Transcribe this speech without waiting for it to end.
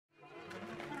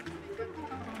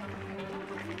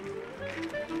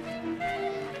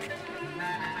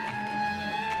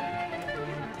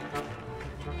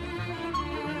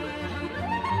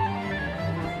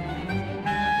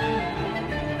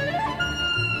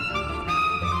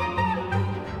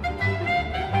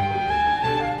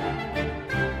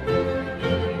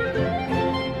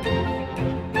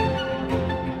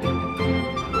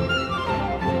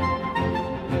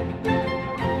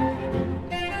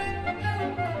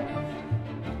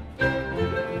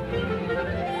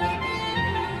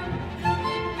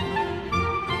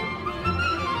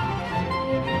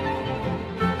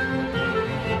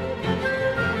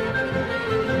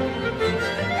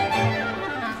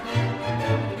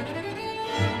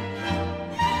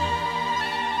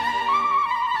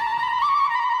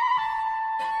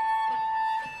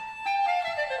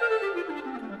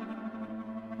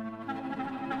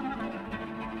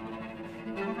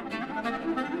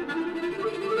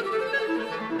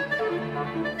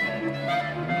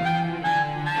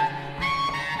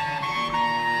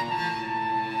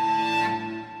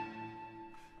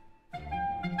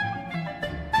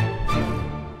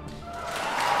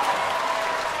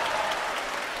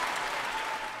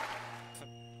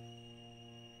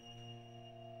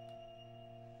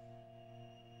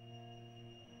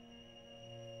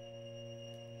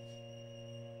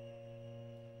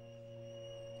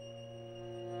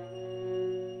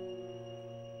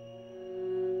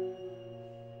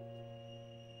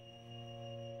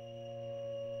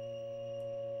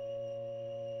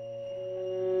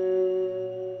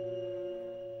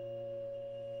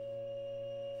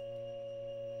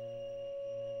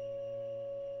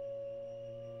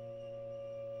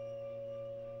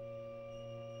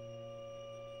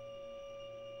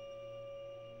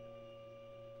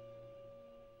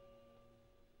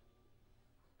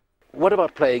What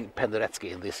about playing Penderecki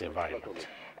in this environment?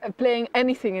 Playing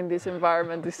anything in this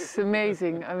environment is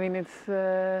amazing. I mean,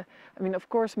 of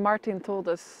course, Martin told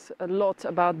us a lot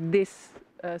about this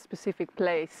specific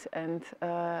place, and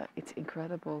it's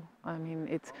incredible. I mean,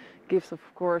 it gives, of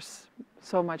course,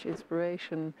 so much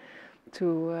inspiration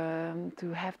to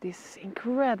have this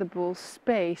incredible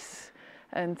space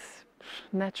and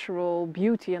natural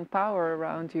beauty and power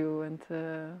around you, and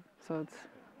so it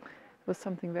was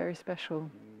something very special.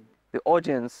 The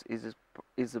audience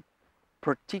is a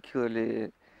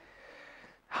particularly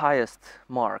highest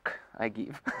mark I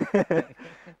give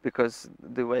because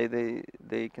the way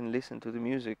they can listen to the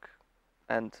music,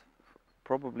 and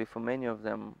probably for many of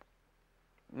them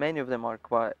are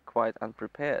quite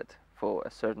unprepared for a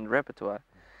certain repertoire,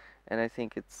 and I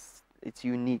think it's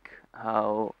unique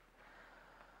how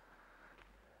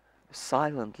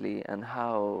silently and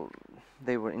how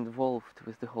they were involved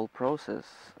with the whole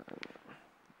process.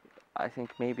 I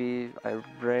think maybe I've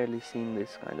rarely seen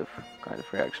this kind of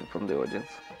reaction from the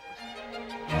audience.